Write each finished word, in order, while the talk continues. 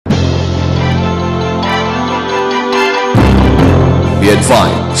be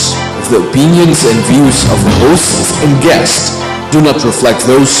advised, the opinions and views of the hosts and guests do not reflect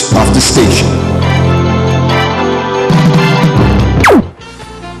those of the station.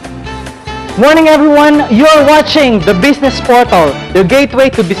 Morning everyone, you're watching the Business Portal, your gateway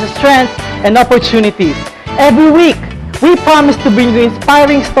to business trends and opportunities. Every week, we promise to bring you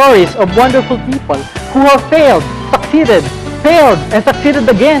inspiring stories of wonderful people who have failed, and succeeded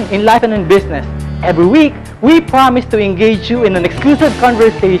again in life and in business. Every week, we promise to engage you in an exclusive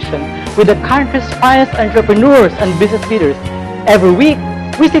conversation with the country's finest entrepreneurs and business leaders. Every week,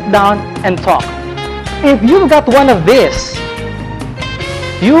 we sit down and talk. If you've got one of this,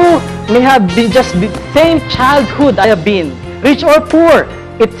 you may have just the same childhood I have been, rich or poor.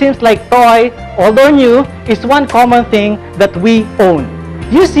 It seems like toy, old or new, is one common thing that we own.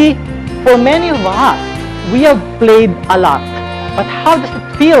 You see, for many of us, we have played a lot. But how does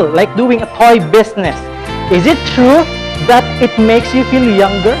it feel like doing a toy business? Is it true that it makes you feel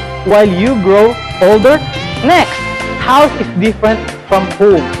younger while you grow older? Next, house is different from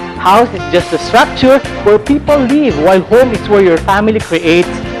home. House is just a structure where people live, while home is where your family creates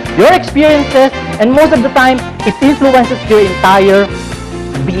your experiences, and most of the time, it influences your entire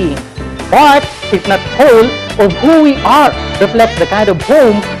being. But it's not whole of who we are, reflects the kind of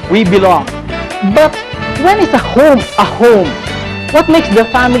home we belong. But when is a home a home? What makes the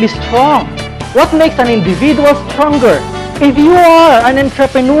family strong? What makes an individual stronger? If you are an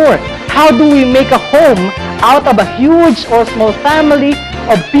entrepreneur, how do we make a home out of a huge or small family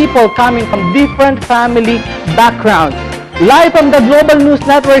of people coming from different family backgrounds? Live from the Global News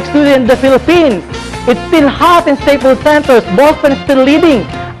Network studio in the Philippines. It's still hot in Staples Centers. Boston is still leading.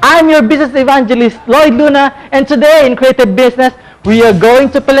 I'm your business evangelist, Lloyd Luna, and today in Creative Business, we are going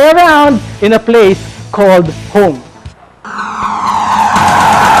to play around in a place called home.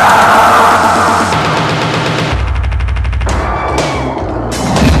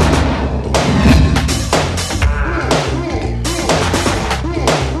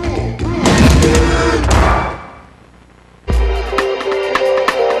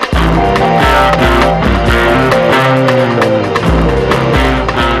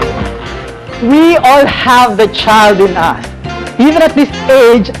 We all have the child in us. Even at this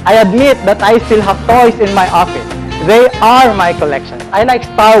age, I admit that I still have toys in my office. They are my collection. I like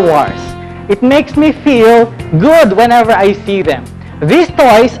Star Wars. It makes me feel good whenever I see them. These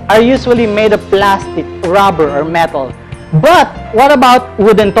toys are usually made of plastic, rubber, or metal. But what about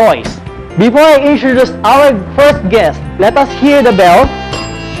wooden toys? Before I introduce our first guest, let us hear the bell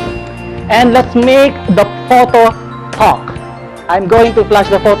and let's make the photo talk. I'm going to flash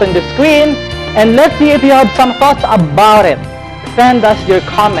the photo on the screen and let's see if you have some thoughts about it. Send us your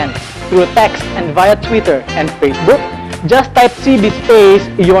comments through text and via Twitter and Facebook. Just type CB space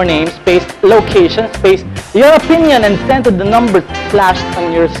your name space location space your opinion and send to the numbers flashed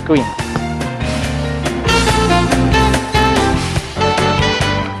on your screen.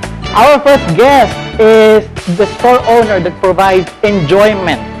 Our first guest is the store owner that provides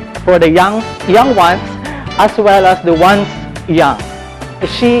enjoyment for the young ones as well as the ones young.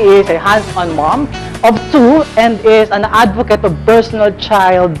 She is a hands-on mom of 2 and is an advocate of personal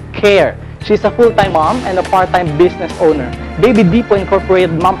child care. She's a full-time mom and a part-time business owner. Baby Depot Incorporated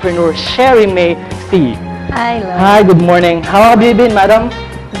mompreneur Sherrie May C. Hi, Lloyd. Hi, good morning. How have you been, madam?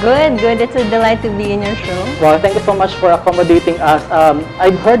 Good, good. It's a delight to be in your show. Well, thank you so much for accommodating us.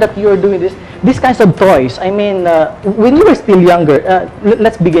 I've heard that you are doing these kinds of toys. I mean, when you were still younger,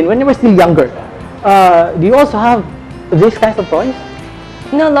 let's begin. When you were still younger, do you also have these kinds of toys?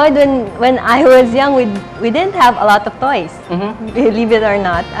 No, Lloyd, when I was young, we didn't have a lot of toys, believe it or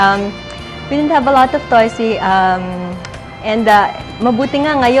not. We didn't have a lot of toys. Mabuti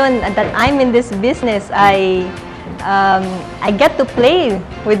nga ngayon that I'm in this business, I get to play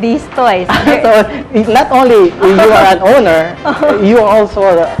with these toys. So, not only you are an owner, you are also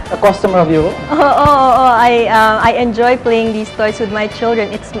a customer of you. I enjoy playing these toys with my children.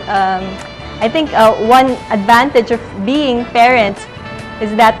 It's, I think one advantage of being parents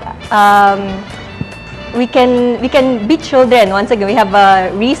is that we can be children once again. We have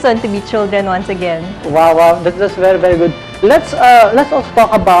a reason to be children once again. Wow, that's very, very good. Let's also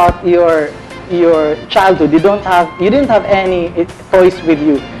talk about your childhood. You didn't have any toys with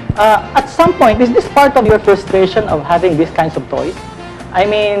you. At some point, is this part of your frustration of having these kinds of toys? I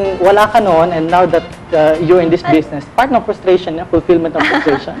mean, wala ka noon, and now that you're in this business, part of frustration, fulfillment of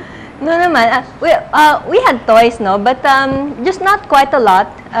frustration. No naman. We had toys, no? But just not quite a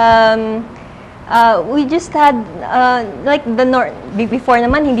lot. We just had, like, before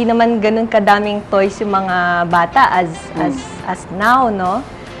naman, hindi naman ganun kadaming toys yung mga bata as now, no?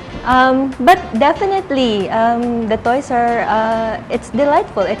 But definitely, the toys are, it's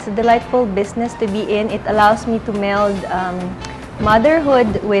delightful. It's a delightful business to be in. It allows me to meld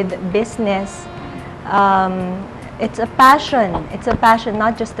motherhood with business. It's a passion. It's a passion,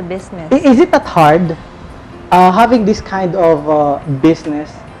 not just a business. Is it that hard having this kind of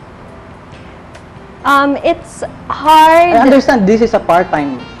business? It's hard. I understand this is a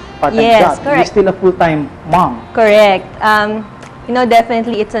part-time Yes, job. correct. You're still a full-time mom. Correct. You know,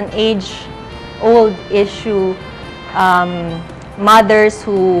 definitely it's an age-old issue. Mothers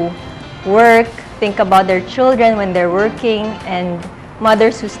who work think about their children when they're working, and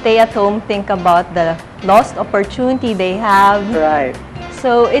mothers who stay at home think about the lost opportunity they have. Right.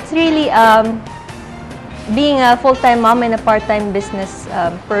 So it's really being a full-time mom and a part-time business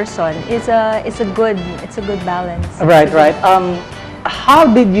person is a good balance. Right, right. How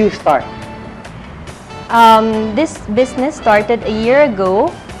did you start? This business started a year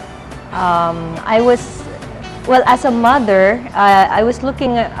ago. I was, well, as a mother, I was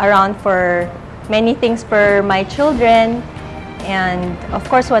looking around for many things for my children, and of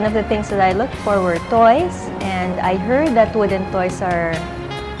course one of the things that I looked for were toys, and I heard that wooden toys are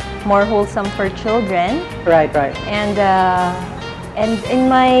more wholesome for children. Right, right. And in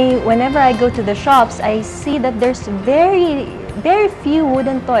whenever I go to the shops, I see that there's very few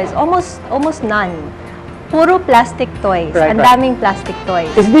wooden toys, almost none. Puro plastic toys. Right, Ang right. daming plastic toys.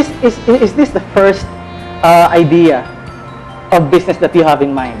 Is this the first idea of business that you have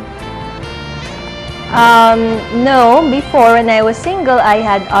in mind? No, before when I was single, I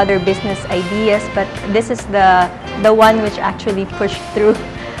had other business ideas, but this is the one which actually pushed through.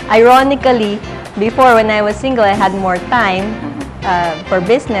 Ironically, before when I was single, I had more time for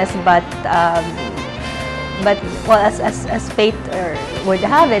business, but well, as fate would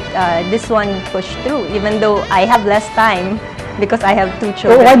have it, this one pushed through, even though I have less time because I have 2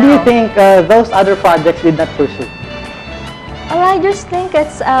 children. Why do you now. think those other projects did not pursue? Well, I just think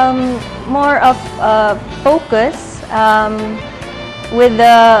it's more of focus. With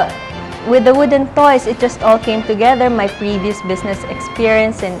the wooden toys, it just all came together. My previous business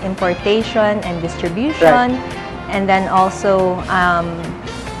experience in importation and distribution, and then also,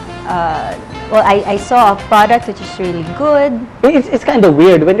 well, I saw a product which is really good. It's kind of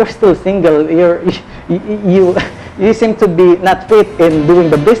weird when you're still single. You seem to be not fit in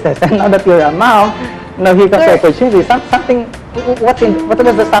doing the business, and now that you're a mom, now here comes the opportunity. Something. What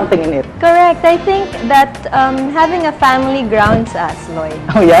was the something in it? Correct. I think that having a family grounds us, Lloyd.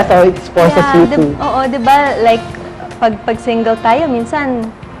 Oh yeah, so it forces you to. Oo, di ba? Like pag single tayo, minsan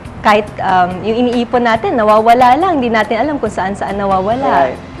kahit yung iniipon natin nawawala lang, hindi natin alam kung saan nawawala.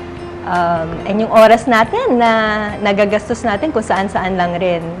 Right. And yung oras natin na nagagastos natin kung saan lang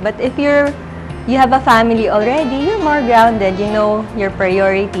rin. But if you have a family already, you're more grounded. You know your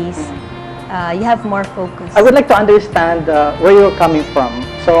priorities. You have more focus. I would like to understand where you're coming from.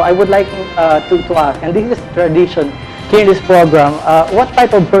 So I would like to ask, and this is tradition here in this program, what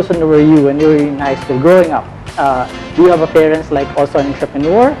type of person were you when you were in high school, growing up? Do you have a parents like also an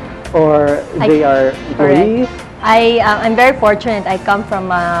entrepreneur, or they are employees? I'm very fortunate. I come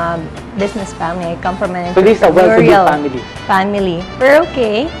from a business family. I come from an So this is a well-to-do entrepreneurial family. We're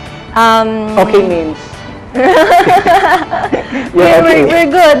okay. Okay means? We're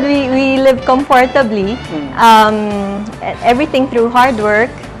good. We live comfortably. Everything through hard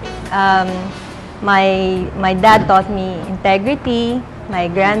work. My dad taught me integrity. My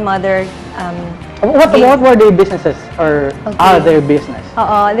grandmother. What were their businesses, or are their business?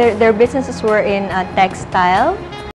 Their businesses were in textile,